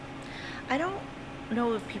I don't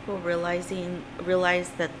know if people realize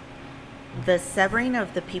that the severing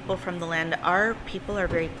of the people from the land, our people are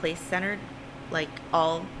very place centered, like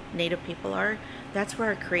all native people are. That's where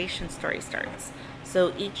our creation story starts.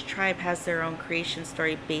 So each tribe has their own creation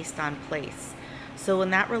story based on place. So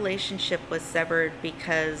when that relationship was severed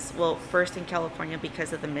because, well, first in California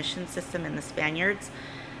because of the mission system and the Spaniards,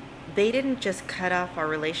 they didn't just cut off our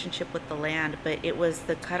relationship with the land, but it was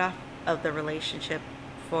the cutoff of the relationship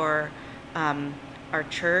for our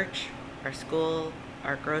church, our school,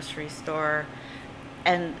 our grocery store.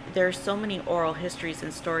 And there's so many oral histories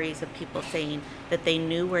and stories of people saying that they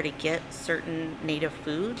knew where to get certain native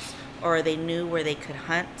foods or they knew where they could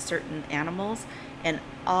hunt certain animals and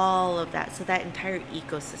all of that. So that entire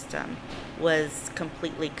ecosystem was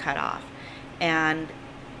completely cut off. And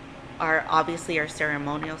our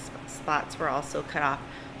ceremonial spots were also cut off.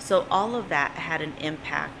 So all of that had an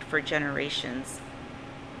impact for generations.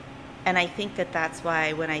 And I think that that's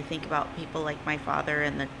why when I think about people like my father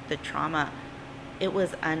and the trauma, it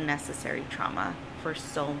was unnecessary trauma for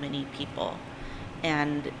so many people.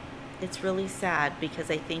 And it's really sad because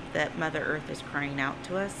I think that Mother Earth is crying out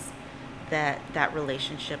to us that that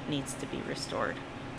relationship needs to be restored.